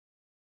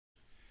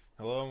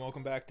Hello and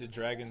welcome back to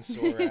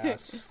Dragonsaur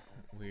ass.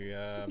 We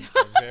are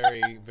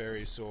very,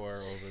 very sore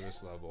over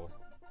this level.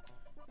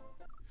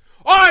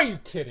 Are you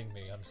kidding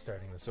me? I'm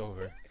starting this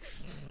over.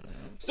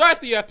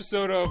 Start the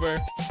episode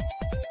over.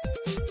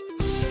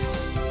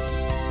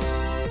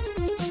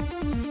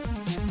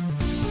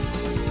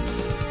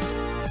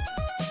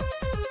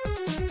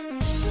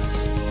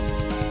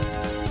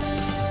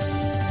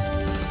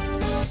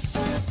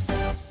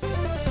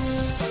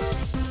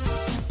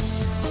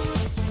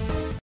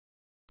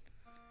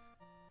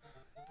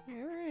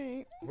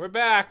 We're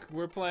back.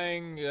 We're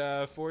playing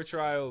 4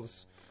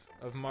 trials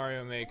of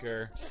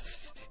Maker.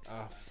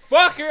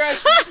 Fucker! I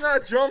should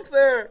not jump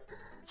there.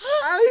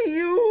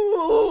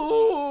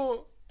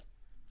 You.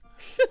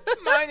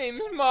 My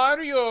name's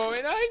Mario,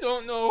 and I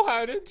don't know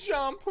how to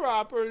jump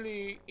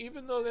properly,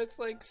 even though that's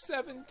like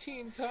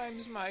 17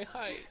 times my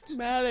height.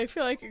 Matt, I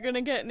feel like you're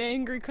gonna get an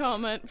angry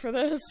comment for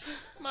this.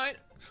 My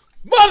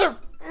mother.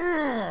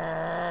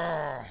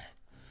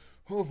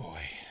 Oh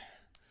boy.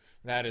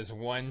 That is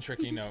one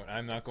tricky note.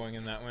 I'm not going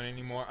in that one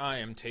anymore. I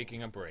am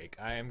taking a break.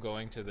 I am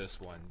going to this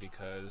one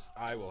because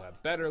I will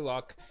have better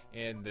luck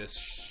in this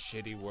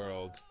shitty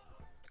world.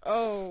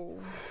 Oh.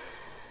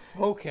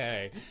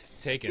 Okay.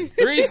 Taking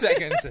 3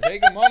 seconds to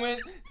take a moment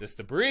just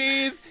to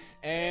breathe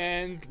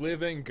and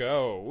live and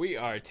go. We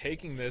are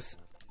taking this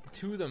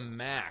to the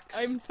max.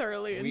 I'm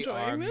thoroughly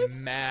enjoying this. We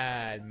are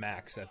mad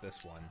max at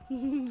this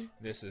one.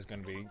 This is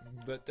going to be...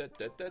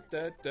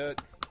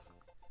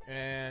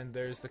 And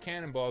there's the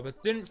cannonball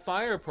that didn't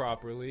fire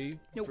properly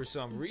for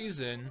some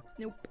reason.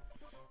 Nope.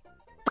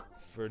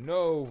 For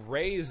no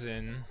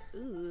reason.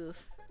 Ugh.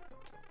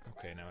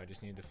 Okay, now I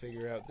just need to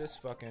figure out this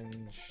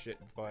fucking shit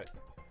butt.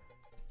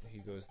 He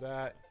goes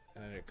that,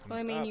 and it comes Well,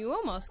 I mean, up. you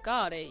almost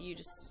got it. You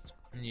just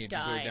You need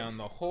died. to go down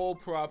the hole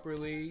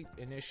properly.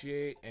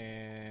 Initiate,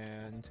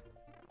 and...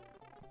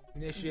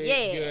 Initiate,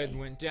 Yeah. good.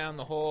 Went down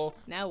the hole.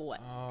 Now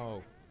what?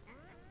 Oh.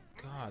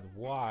 God,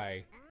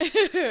 why?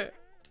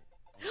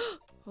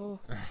 Oh.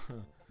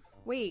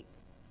 Wait.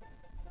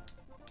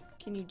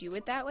 Can you do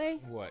it that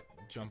way? What?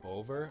 Jump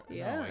over?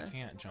 Yeah. No, I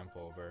can't jump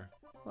over.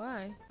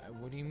 Why?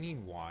 What do you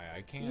mean, why?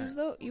 I can't. You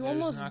There's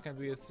almost... not gonna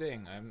be a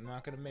thing. I'm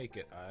not gonna make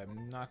it.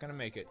 I'm not gonna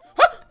make it.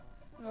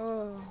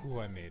 Oh. Ooh,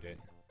 I made it.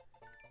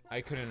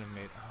 I couldn't have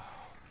made...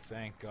 Oh,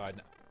 thank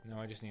God. No,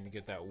 I just need to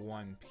get that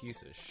one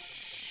piece of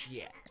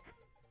shit.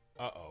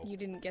 Uh-oh. You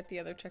didn't get the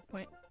other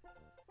checkpoint.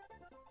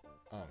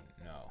 Oh,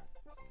 no.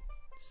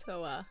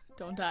 So,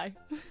 don't die.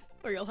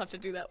 Or you'll have to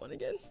do that one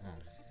again. Oh,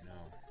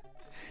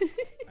 no.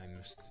 I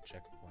missed the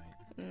checkpoint.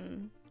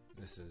 Mm.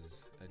 This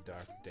is a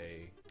dark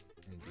day,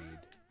 indeed.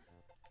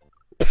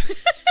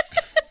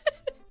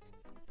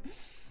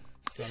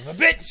 Son of a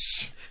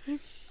bitch!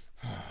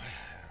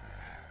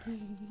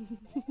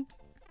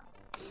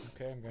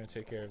 Okay, I'm gonna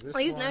take care of this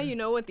one. At least now you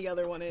know what the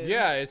other one is.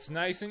 Yeah, it's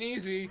nice and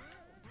easy.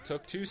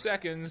 Took 2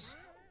 seconds.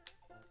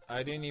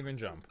 I didn't even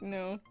jump.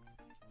 No.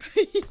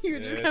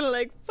 You're just kind of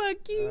like,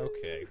 fuck you.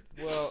 Okay,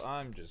 well,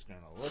 I'm just gonna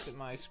look at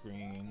my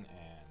screen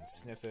and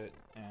sniff it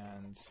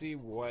and see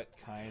what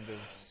kind of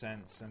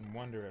sense and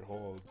wonder it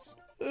holds.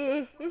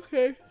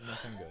 Okay.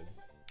 Nothing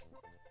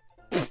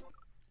good.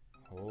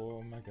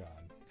 Oh my God.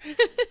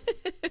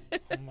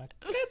 Oh my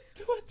God,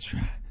 do a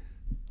try.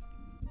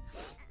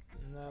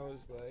 And I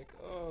was like,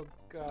 oh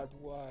God,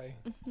 why?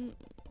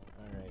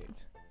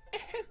 Alright.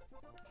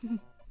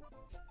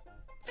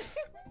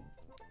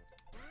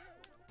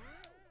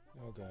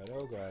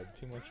 Oh God,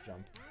 too much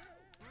jump.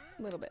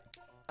 A little bit.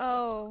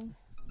 Oh.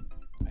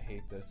 I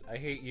hate this. I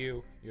hate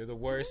you. You're the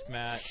worst,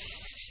 Matt.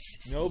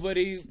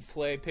 Nobody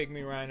play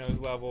Pygmy Rhino's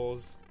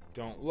levels.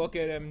 Don't look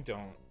at him.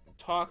 Don't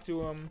talk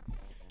to him.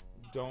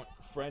 Don't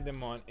friend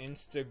him on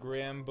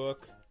Instagram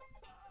book.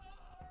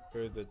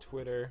 Or the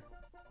Twitter.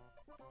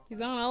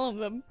 He's on all of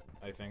them.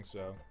 I think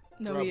so.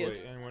 No, Probably. he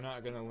is. And we're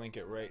not gonna link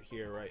it right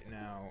here, right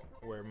now,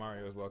 where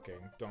Mario's looking.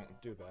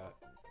 Don't do that.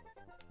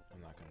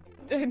 I'm not gonna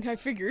do that. And I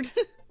figured.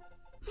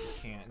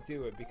 Can't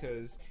do it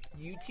because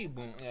YouTube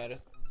won't let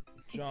us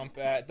jump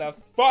at the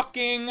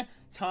fucking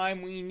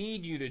time we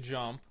need you to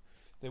jump.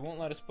 They won't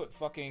let us put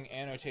fucking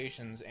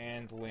annotations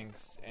and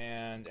links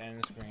and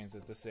end screens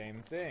at the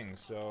same thing.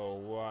 So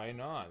why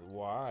not?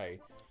 Why?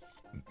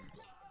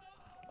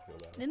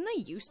 Didn't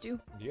they used to?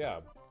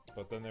 Yeah,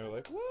 but then they were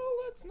like, well,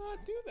 let's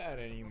not do that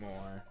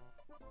anymore.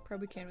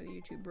 Probably can with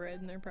YouTube Red,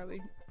 and they're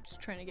probably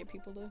just trying to get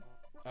people to...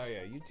 Oh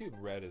yeah, YouTube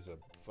Red is a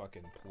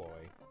fucking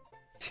ploy.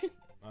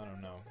 I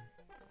don't know.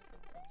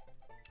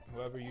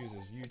 Whoever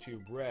uses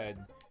YouTube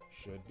Red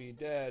should be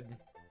dead.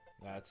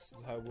 That's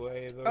the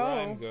way the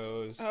rhyme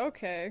goes.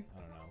 Okay. I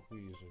don't know. Who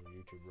uses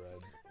YouTube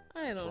Red?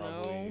 I don't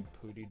Probably know.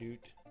 Pooty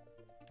Doot.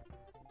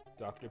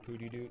 Dr.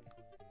 Pooty Doot.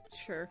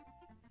 Sure.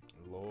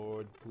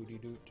 Lord Pooty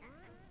Doot.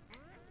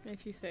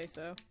 If you say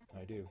so.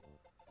 I do.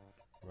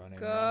 Running,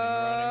 Go.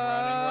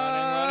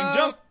 running,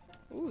 jump!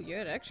 Ooh, you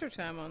had extra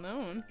time on that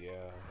one. Yeah, I had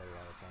a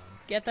lot of time.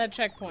 Get that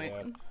checkpoint.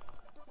 Yep.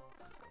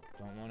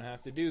 Don't want to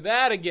have to do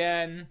that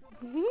again.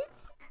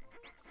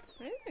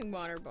 I my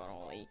water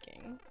bottle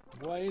leaking?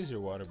 Why is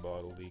your water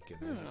bottle leaking?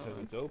 Is it because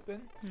it's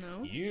open?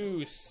 No.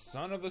 You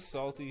son of a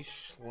salty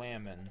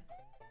schlammin'.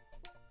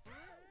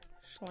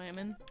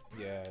 Schlammin'?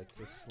 Yeah, it's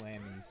a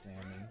slammy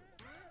Sammy.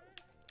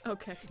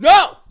 Okay.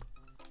 No!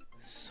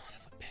 Son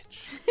of a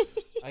bitch.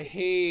 I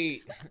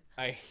hate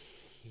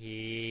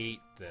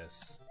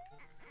this.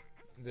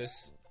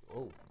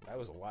 Oh, that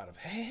was a lot of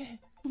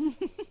I'm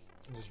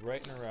just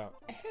writing her out.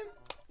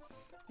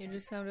 You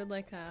just sounded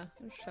like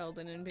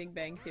Sheldon in Big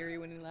Bang Theory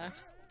when he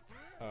laughs.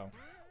 Oh.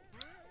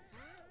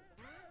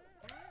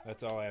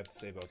 That's all I have to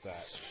say about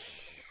that.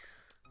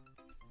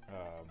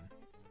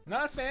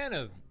 Not a fan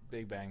of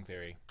Big Bang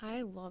Theory.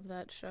 I love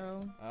that show.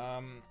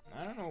 I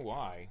don't know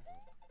why.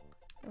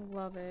 I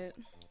love it.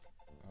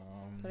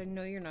 But I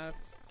know you're not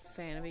a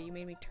fan of it. You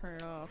made me turn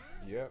it off.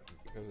 Yep,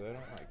 because I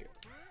don't like it.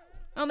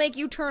 I'll make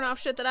you turn off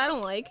shit that I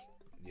don't like.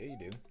 Yeah, you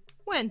do.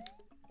 When?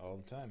 All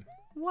the time.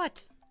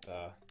 What?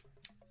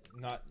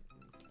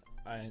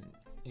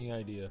 Any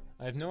idea?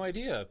 I have no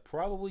idea.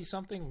 Probably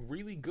something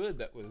really good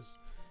that was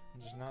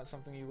just not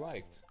something you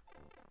liked.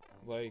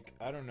 Like,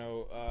 I don't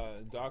know,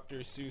 Dr.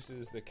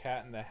 Seuss's The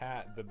Cat in the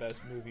Hat, the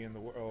best movie in the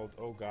world.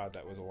 Oh god,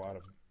 that was a lot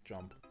of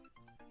jump.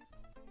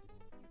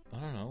 I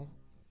don't know.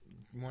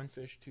 One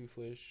fish, two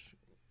fish,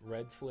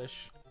 red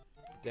fish,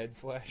 dead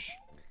flesh.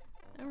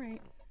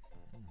 Alright.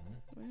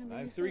 I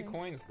have 3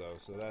 coins though,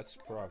 so that's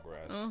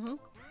progress. Uh-huh.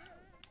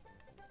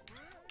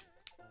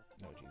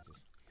 Oh,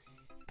 Jesus.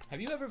 Have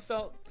you ever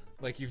felt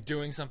like you're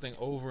doing something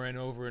over and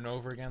over and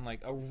over again?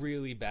 Like a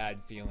really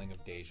bad feeling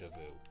of deja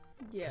vu?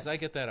 Yes. Because I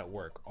get that at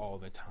work all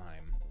the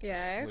time. Yeah,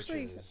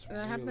 actually, that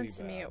really happens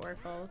to bad. me at work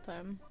all the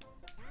time.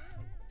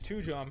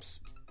 2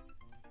 jumps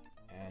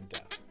and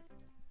death.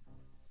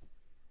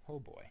 Oh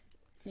boy.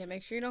 Yeah,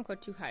 make sure you don't go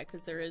too high, because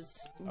there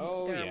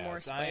Oh are more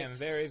yes, spikes. I am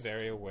very,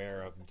 very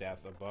aware of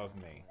death above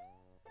me.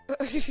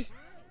 Death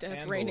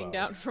And raining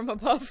below. down from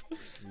above.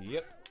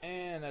 Yep,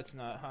 and that's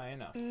not high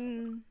enough.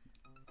 Mm.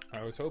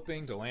 I was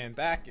hoping to land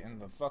back in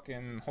the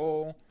fucking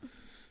hole,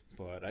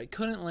 but I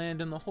couldn't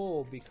land in the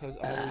hole because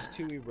I was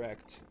too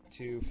erect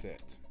to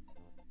fit.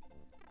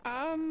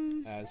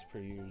 As per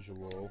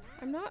usual.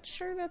 I'm not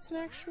sure that's an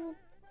actual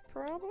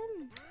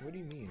problem. What do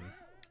you mean?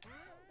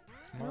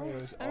 I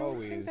Mario's don't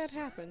always think that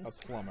happens.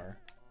 a plumber.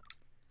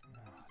 Oh,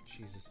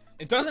 Jesus.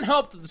 It doesn't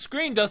help that the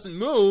screen doesn't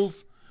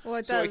move, Well,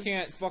 it so does. I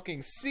can't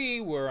fucking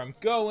see where I'm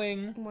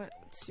going,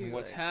 What's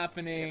what's Get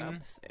happening. up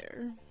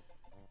there.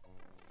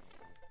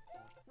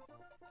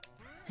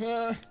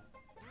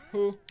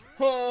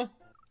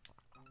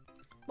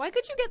 Why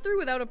could you get through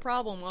without a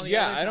problem while the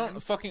Yeah, other I time?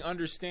 don't fucking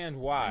understand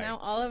why. Now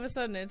all of a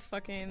sudden it's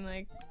fucking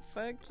like,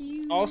 fuck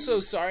you. Also,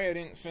 sorry I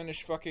didn't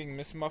finish fucking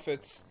Miss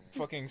Muffet's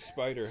fucking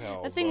spider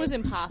hell. That thing was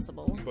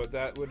impossible. But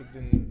that would have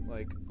been,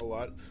 like, a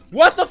lot.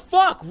 What the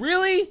fuck?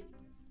 Really?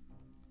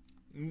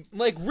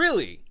 Like,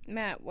 really?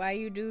 Matt, why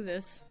you do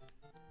this?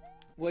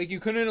 Like,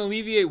 you couldn't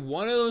alleviate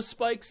one of those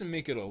spikes and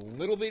make it a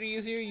little bit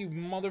easier, you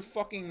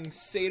motherfucking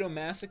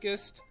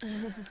sadomasochist?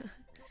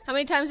 How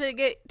many times did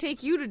it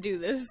take you to do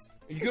this?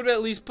 You could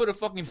at least put a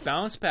fucking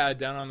bounce pad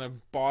down on the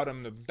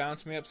bottom to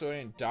bounce me up so I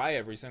didn't die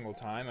every single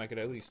time. I could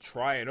at least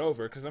try it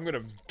over, because I'm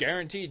gonna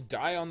guaranteed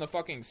die on the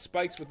fucking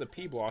spikes with the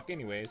P-block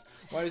anyways.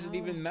 Why does it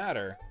even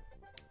matter?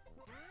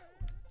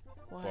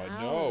 Wow.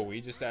 But no,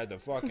 we just had the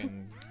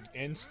fucking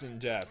instant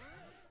death.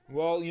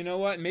 Well, you know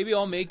what? Maybe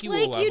I'll make you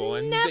a level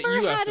and that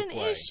you have to play. Never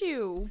had an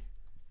issue.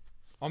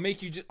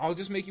 I'll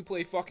just make you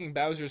play fucking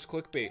Bowser's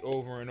Clickbait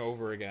over and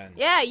over again.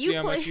 Yeah, you See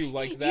how play. much you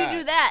like that. You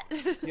do that.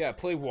 Yeah,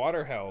 play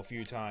Water Hell a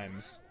few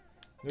times.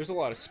 There's a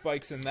lot of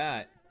spikes in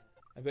that.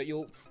 I bet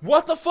you'll.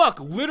 What the fuck?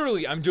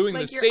 Literally, I'm doing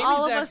like the you're same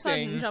all of a exact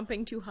sudden thing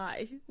jumping too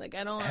high. Like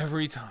I don't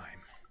every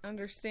time.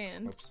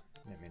 understand. Oops,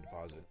 didn't mean to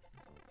pause it.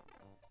 I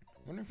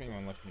wonder if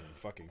anyone left me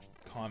fucking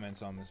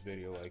comments on this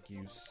video like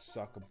you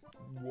suck a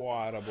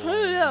wad of I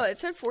don't know. It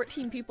said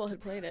 14 people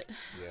had played it.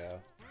 Yeah.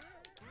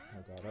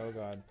 Oh god, oh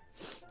god.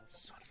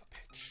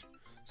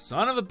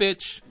 Son of a bitch. Son of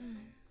a bitch.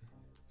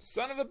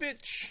 Son of a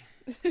bitch.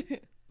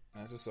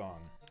 That's a song.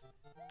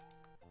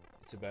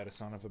 It's about a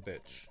son of a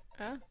bitch.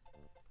 Huh?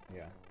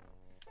 Yeah.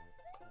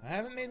 I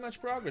haven't made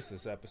much progress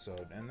this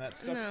episode, and that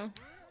sucks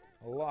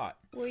a lot.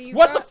 Well, you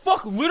What got... the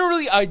fuck?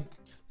 Literally, I...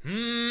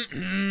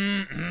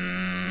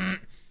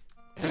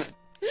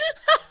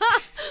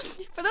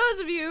 For those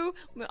of you,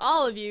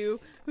 all of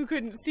you, who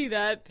couldn't see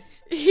that,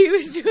 he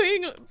was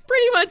doing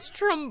pretty much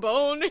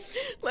trombone,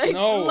 like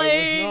No,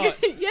 playing. I was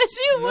not. Yes,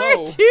 you No.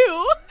 were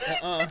too.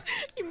 Uh-uh.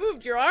 You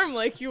moved your arm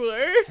like you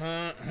were.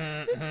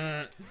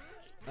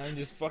 I'm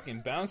just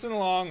fucking bouncing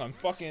along on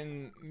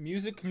fucking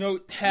music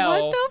note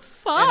hell. What the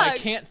fuck? And I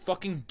can't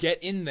fucking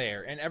get in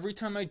there. And every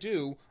time I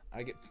do,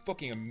 I get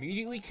fucking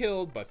immediately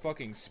killed by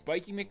fucking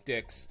Spiky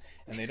McDicks.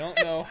 And they don't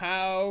know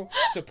how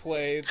to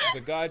play the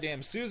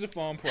goddamn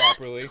sousaphone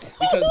properly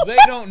because they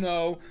don't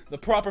know the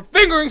proper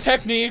fingering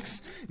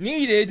techniques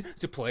needed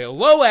to play a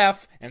low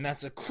F. And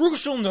that's a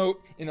crucial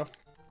note in a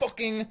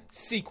fucking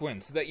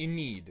sequence that you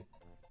need.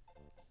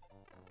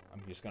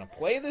 I'm just gonna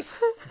play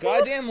this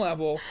goddamn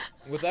level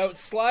without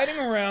sliding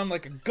around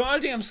like a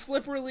goddamn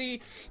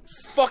slippery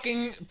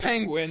fucking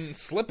penguin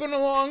slipping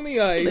along the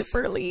ice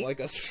Slipperly. like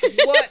a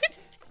slut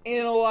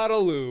in a lot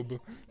of lube.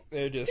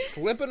 They're just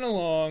slipping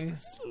along.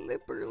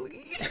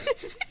 Slipperly.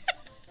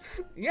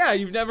 Yeah,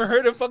 you've never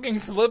heard of fucking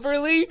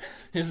Slipperly?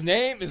 His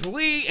name is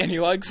Lee, and he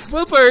likes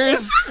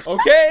slippers,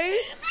 okay?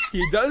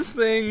 He does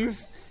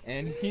things,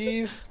 and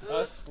he's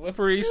a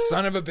slippery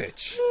son of a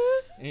bitch.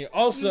 And he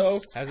also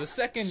has a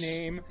second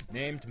name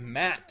named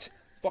Matt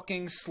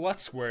fucking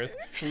Slutsworth,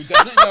 who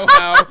doesn't know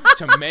how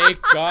to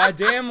make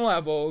goddamn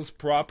levels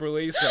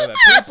properly so that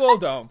people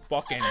don't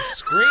fucking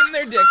scream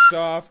their dicks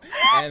off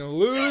and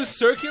lose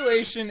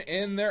circulation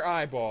in their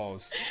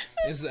eyeballs.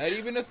 Is that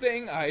even a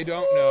thing? I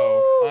don't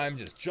know. I'm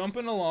just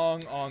jumping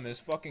along on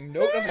this fucking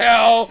note of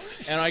hell,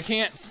 and I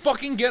can't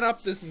fucking get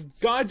up this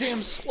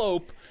goddamn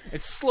slope.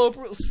 It's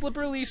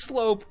slippery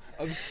slope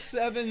of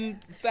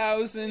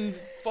 7,000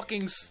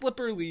 fucking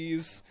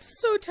slipperlies.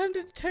 So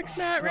tempted to text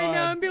Matt right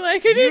now and be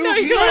like, I didn't know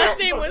your last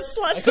name was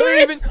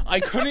Slutsworth.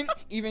 I couldn't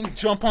even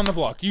jump on the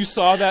block. You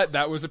saw that?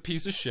 That was a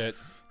piece of shit.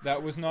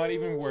 That was not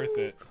even worth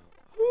it.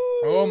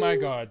 Oh my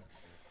god.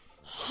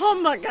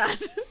 Oh my god.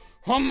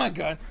 Oh my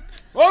god.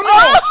 Oh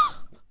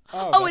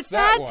no! Oh, it's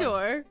that one.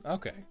 door.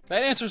 Okay.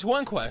 That answers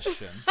one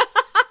question.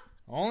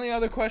 Only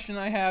other question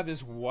I have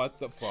is what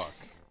the fuck?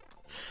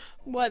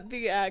 What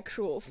the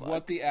actual fuck?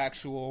 What the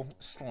actual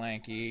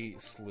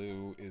slanky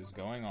slew is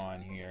going on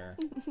here.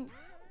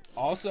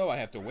 Also, I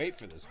have to wait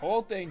for this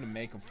whole thing to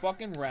make a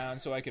fucking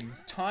round so I can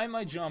time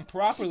my jump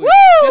properly. Woo!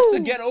 Just to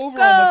get over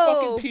on the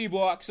fucking P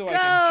block so I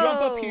can jump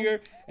up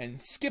here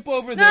and skip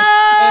over this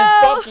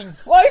and fucking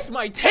slice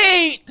my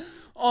taint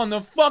on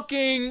the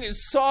fucking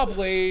saw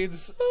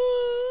blades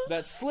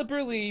that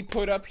Slipperly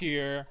put up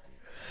here.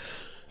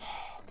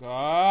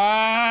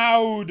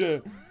 God.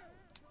 I'm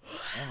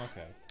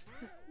okay.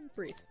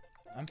 Breathe.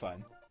 I'm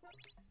fine.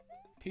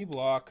 P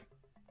block.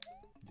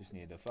 Just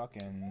need to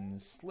fucking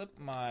slip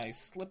my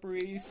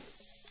slippery,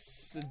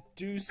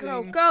 seducing.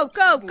 Go, go,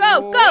 go, go,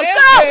 go, go!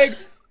 Pig.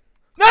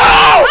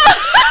 No!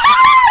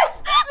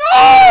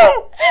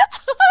 No!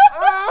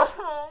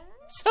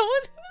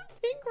 Someone's gonna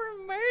think we're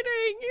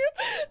murdering you.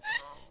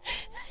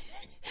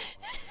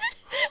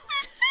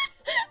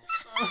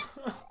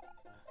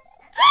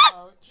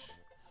 Ouch.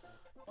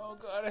 Oh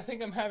god, I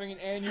think I'm having an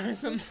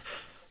aneurysm.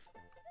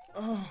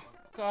 Oh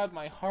god,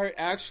 my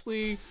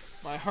heartstrings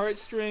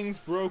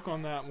broke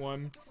on that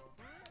one.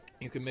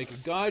 You can make a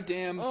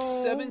goddamn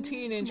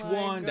 17-inch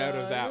wand out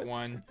of that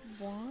one.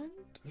 Wand?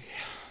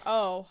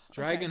 Oh.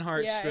 Dragon okay.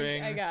 heartstring.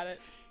 Yeah, I got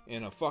it.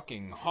 In a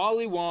fucking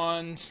holly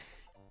wand.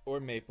 Or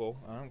maple.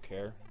 I don't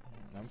care.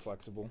 I'm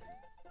flexible.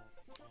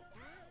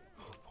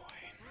 Oh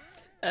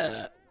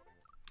boy.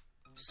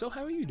 So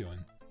how are you doing?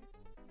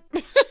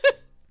 Good.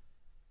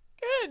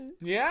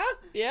 Yeah?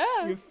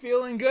 Yeah. You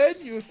feeling good?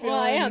 You feeling?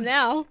 Well, I am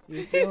now.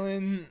 You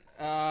feeling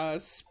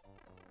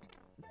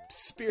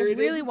spirited?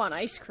 I really want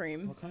ice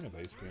cream. What kind of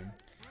ice cream?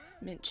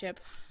 Mint chip.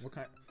 What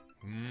kind?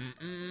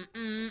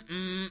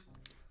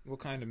 What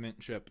kind of mint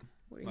chip?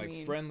 What do you like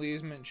mean?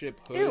 Friendly's mint chip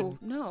hood? Ew,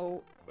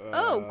 no.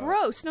 Oh,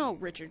 gross. No,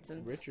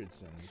 Richardson's.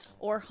 Richardson's.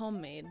 Or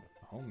homemade.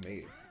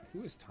 Homemade.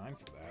 Who has time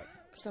for that?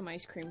 Some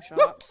ice cream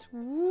shops.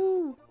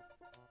 Woo!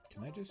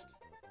 Can I just...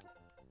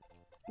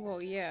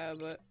 Well, yeah,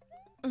 but...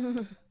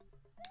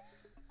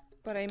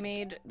 But I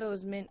made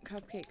those mint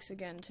cupcakes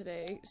again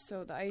today,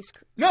 so the ice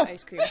cream... No! The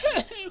ice cream.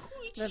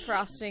 The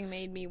frosting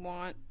made me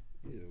want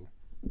Ew.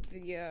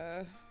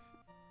 the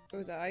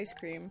ice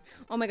cream.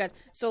 Oh my god.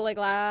 So, like,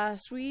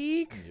 last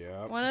week...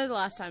 Yep. One of the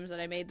last times that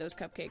I made those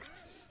cupcakes,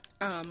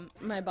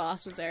 my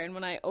boss was there, and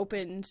when I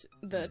opened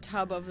the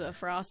tub of the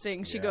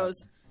frosting, she goes...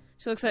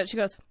 She looks at it, she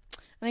goes,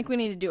 I think we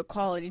need to do a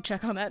quality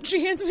check on that.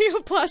 She hands me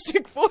a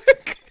plastic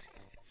fork.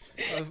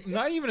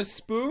 Not even a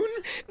spoon?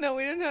 No,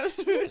 we didn't have a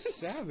spoon.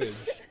 Savage.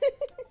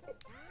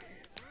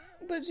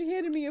 But she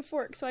handed me a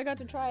fork, so I got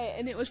to try it,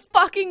 and it was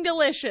fucking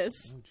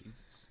delicious. Oh,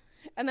 Jesus.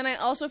 And then I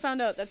also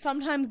found out that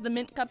sometimes the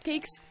mint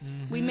cupcakes,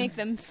 we make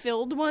them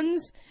filled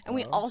ones, and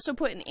we also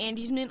put an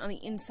Andes mint on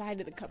the inside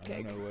of the cupcake.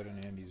 I don't know what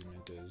an Andes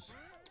mint is.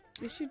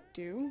 Yes, you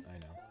do. I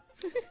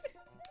know.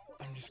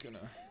 I'm just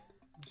gonna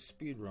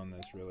speed run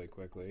this really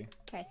quickly.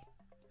 Okay.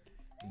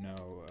 You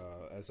know,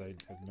 as I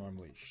have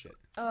normally shit.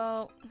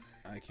 Oh.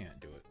 I can't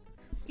do it.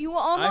 You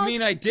almost I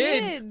mean, I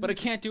did, but I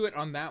can't do it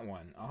on that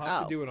one. I'll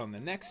have Oh. to do it on the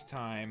next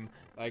time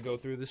I go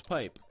through this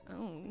pipe.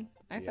 Oh,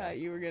 I thought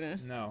you were gonna...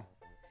 No.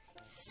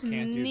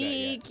 Can't do that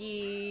yet.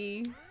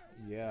 Sneaky.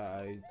 Yeah,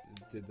 I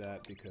did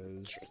that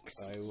because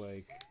I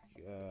like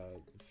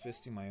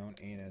fisting my own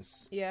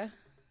anus. Yeah.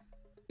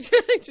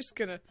 Just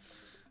gonna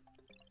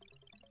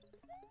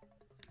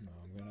No,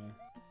 I'm gonna...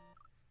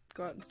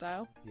 go out in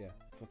style. Yeah,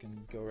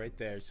 fucking go right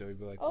there so he'd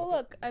be like, Oh, "What the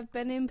look, I've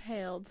been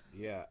impaled.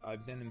 Yeah,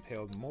 I've been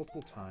impaled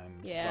multiple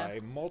times Yeah. by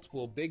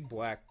multiple big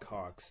black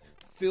cocks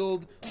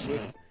filled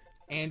with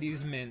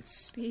Andes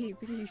mints.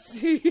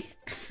 BBC.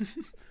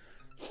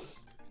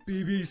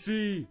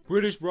 BBC,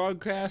 British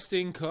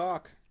Broadcasting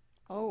cock.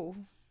 Oh.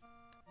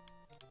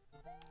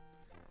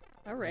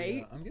 All right.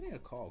 Yeah, I'm getting a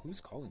call.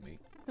 Who's calling me?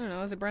 I don't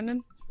know. Is it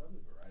Brendan? It's probably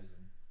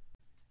Verizon.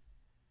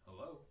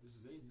 Hello, this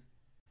is Aidan.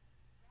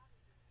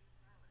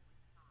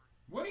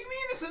 What do you mean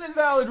it's an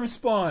invalid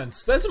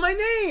response? That's my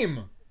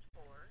name!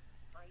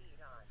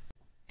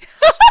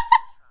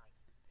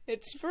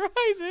 It's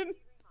Verizon.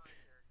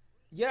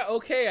 Yeah,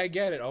 okay, I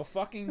get it. I'll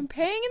fucking I'm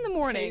paying in the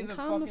morning. pay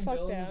Calm the fucking fuck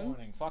bill in the down.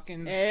 morning.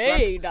 Fucking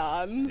Hey, suck.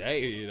 Don.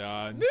 Hey,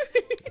 Don.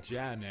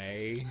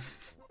 Jenny.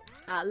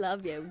 I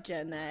love you,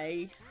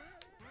 Jenny.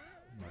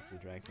 Must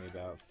have drank me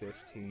about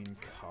 15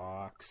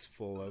 cocks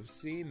full of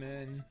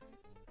semen.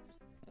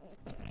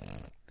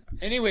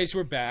 Anyways,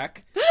 we're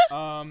back.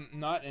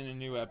 Not in a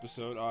new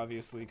episode,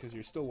 obviously, because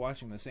you're still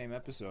watching the same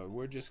episode.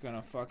 We're just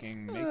gonna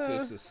fucking make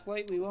this a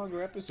slightly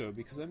longer episode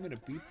because I'm gonna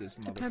beat this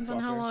motherfucker. Depends on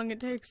how long it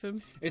takes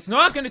him. It's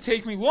not gonna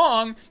take me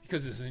long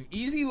because it's an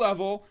easy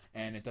level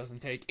and it doesn't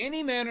take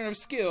any manner of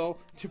skill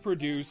to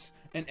produce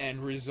an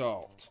end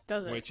result.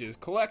 Does it? Which is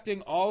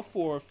collecting all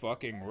 4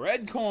 fucking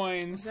red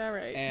coins Is that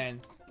right?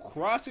 and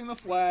crossing the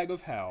flag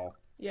of hell.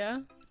 Yeah?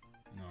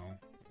 No,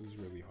 it was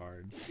really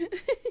hard.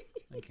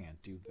 I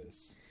can't do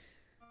this.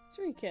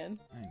 Sure you can.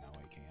 I know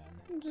I can.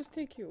 It'll just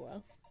take you a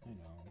while. I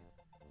know.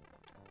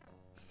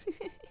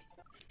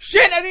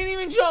 Shit! I didn't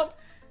even jump!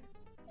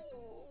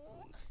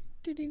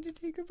 Do you need to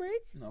take a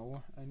break?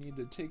 No, I need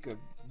to take a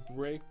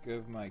break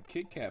of my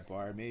Kit Kat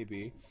bar,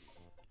 maybe.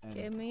 And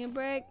Give me a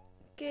break.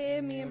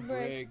 Give me a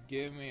break.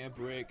 Give me a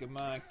break of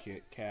my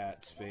Kit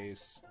Kat's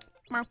face.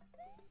 Meow.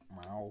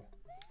 Meow.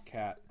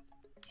 Cat.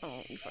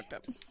 Oh, you fucked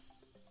up.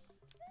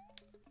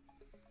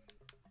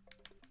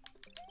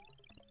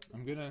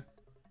 I'm gonna...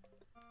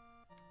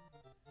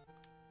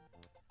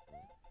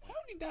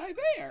 How'd he die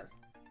there?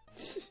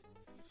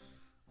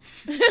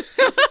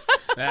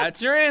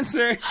 That's your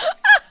answer.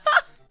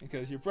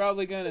 Because you're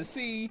probably gonna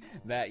see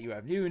that you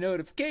have new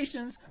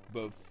notifications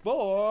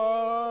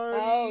before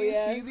you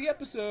see the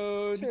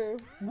episode. True.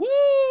 Woo!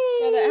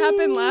 Yeah, that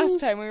happened last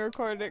time we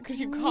recorded it because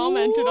you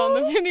commented on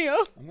the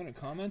video. I'm gonna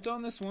comment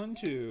on this one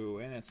too,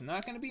 and it's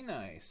not gonna be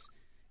nice.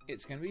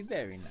 It's gonna be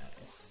very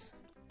nice.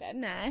 That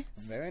nice.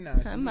 Very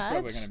nice. How This much? is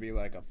probably gonna be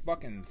like a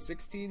fucking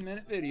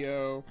 16-minute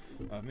video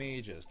of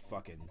me just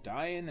fucking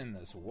dying in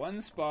this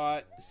one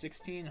spot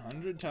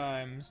 1,600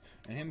 times,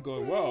 and him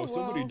going, "Wow,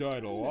 somebody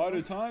died a lot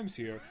of times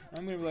here."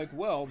 I'm gonna be like,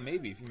 "Well,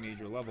 maybe if you made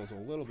your levels a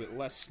little bit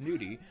less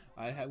snooty,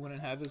 I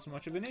wouldn't have as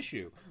much of an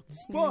issue."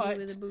 Snooty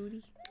with a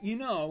booty. You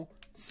know,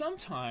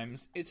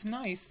 sometimes it's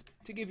nice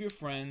to give your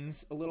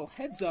friends a little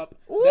heads up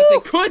Ooh! that they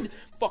could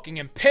fucking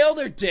impale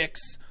their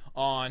dicks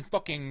on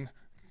fucking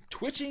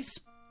twitchy,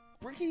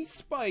 spricky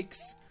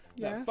spikes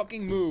that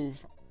fucking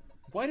move.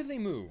 Why do they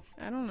move?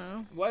 I don't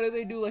know. Why do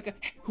they do like a...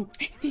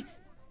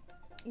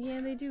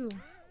 Yeah, they do.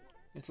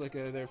 It's like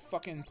they're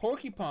fucking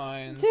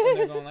porcupines, and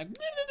they're going like...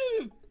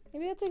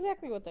 Maybe that's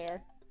exactly what they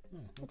are. Oh,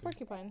 They're okay.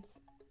 porcupines.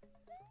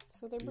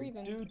 So they're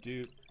breathing.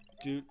 Doot.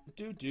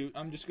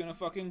 I'm just gonna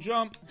fucking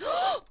jump.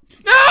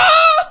 No!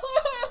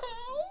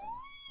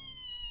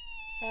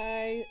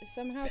 I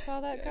somehow saw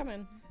that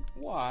coming.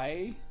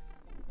 Why?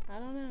 I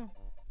don't know.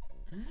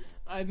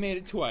 I've made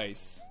it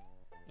twice.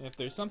 If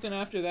there's something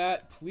after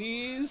that,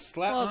 please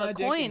slap Well, my the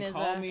dick coin and is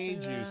call me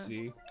after that.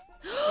 Juicy.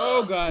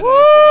 Oh god,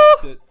 I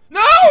forgot to...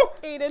 No!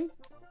 Aiden.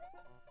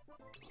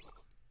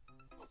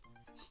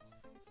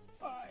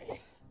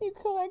 You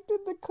collected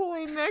the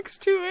coin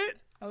next to it.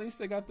 At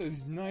least I got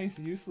those nice,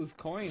 useless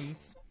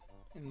coins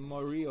in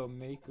Mario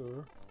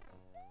Maker.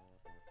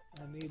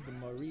 I made the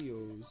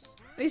Marios.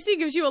 At least he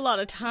gives you a lot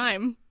of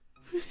time.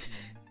 I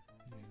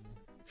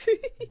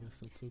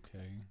guess that's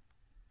okay.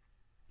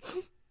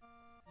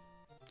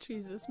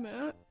 Jesus,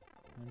 Matt.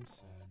 I'm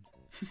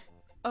sad.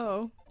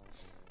 Oh.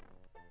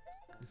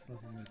 This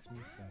level makes me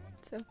sad.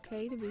 It's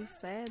okay to be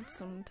sad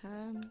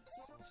sometimes.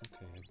 It's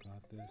okay, I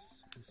got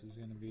this. This is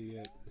gonna be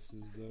it. This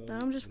is the... Now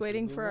I'm just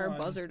waiting for our one.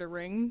 buzzer to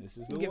ring. This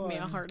is and the give me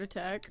a one. heart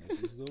attack. This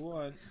is the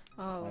one.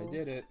 Oh. I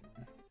did it.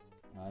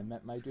 I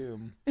met my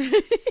doom.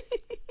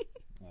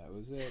 That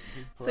was it.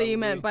 So you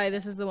meant by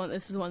this is the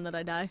one that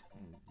I die?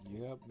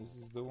 Yep, this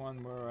is the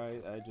one where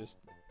I just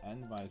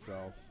end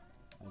myself.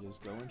 I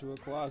just go into a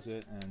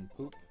closet and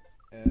poop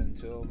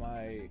until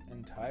my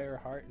entire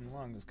heart and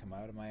lungs come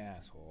out of my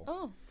asshole.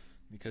 Oh.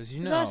 Because you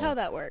know... Is that how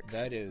that works?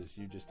 That is.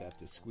 You just have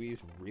to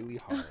squeeze really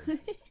hard.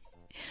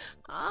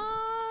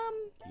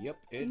 Yep,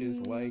 it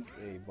is like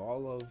a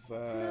ball of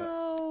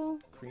no.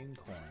 cream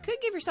corn. Could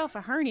give yourself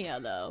a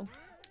hernia, though.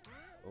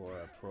 Or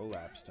a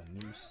prolapsed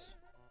noose.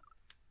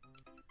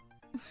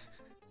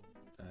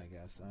 I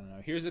guess. I don't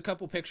know. Here's a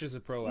couple pictures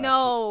of prolapse.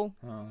 No.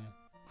 Oh.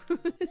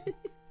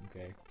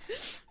 Okay.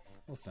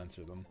 We'll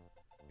censor them.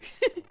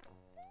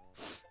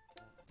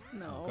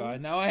 No. Oh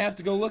god, now I have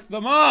to go look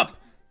them up!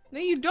 No,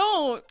 you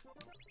don't.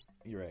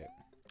 You're right.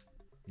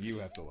 You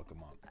have to look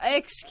them up.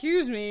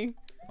 Excuse me.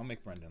 I'll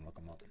make Brendan look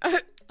them up.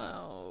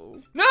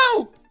 Oh.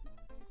 No!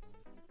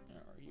 Where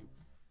are you?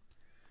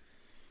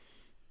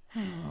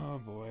 Oh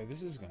boy,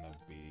 this is gonna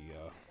be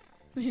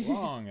a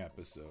long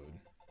episode.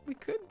 We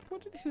could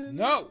put it in.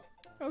 No!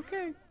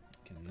 Okay.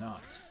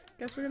 Cannot.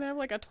 Guess we're gonna have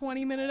like a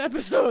 20-minute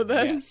episode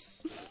then.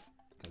 Yes.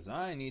 Because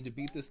I need to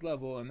beat this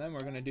level, and then we're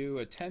going to do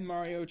a 10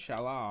 Mario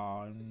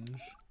challenge.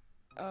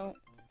 Oh.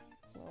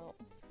 Well.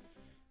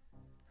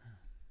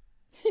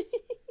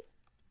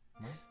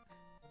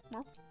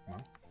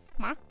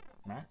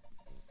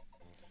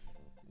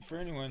 For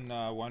anyone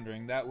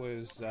wondering, that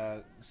was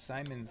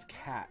Simon's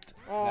cat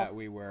that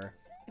we were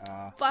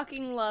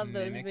fucking love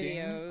those mimicking,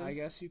 videos. I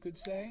guess you could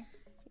say.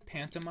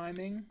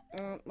 Pantomiming.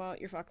 Well,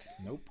 you're fucked.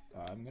 Nope.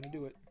 I'm gonna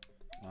do it.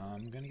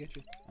 I'm gonna get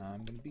you.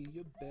 I'm gonna be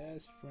your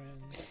best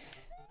friend.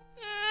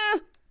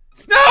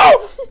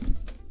 No!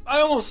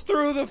 I almost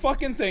threw the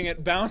fucking thing.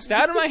 It bounced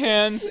out of my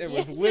hands. It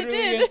was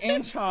literally an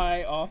inch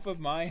high off of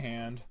my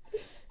hand.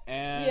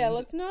 And yeah,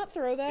 let's not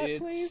throw that,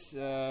 please.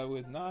 It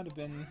would not have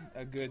been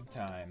a good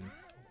time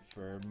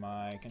for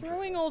my controller.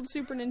 Throwing old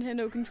Super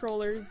Nintendo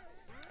controllers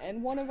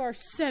and one of our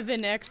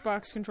 7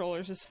 Xbox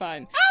controllers is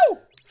fine. Ow!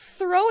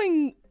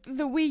 Throwing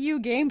the Wii U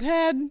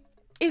gamepad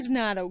is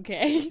not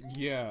okay.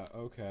 Yeah,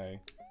 okay.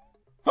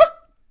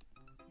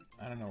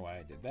 I don't know why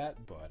I did that,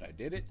 but I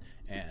did it.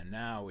 And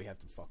now we have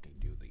to fucking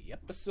do the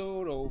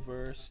episode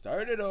over.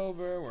 Start it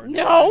over. We're doing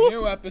a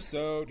new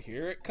episode.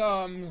 Here it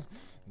comes.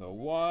 The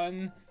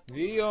one,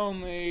 the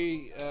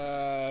only,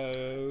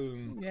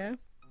 Yeah.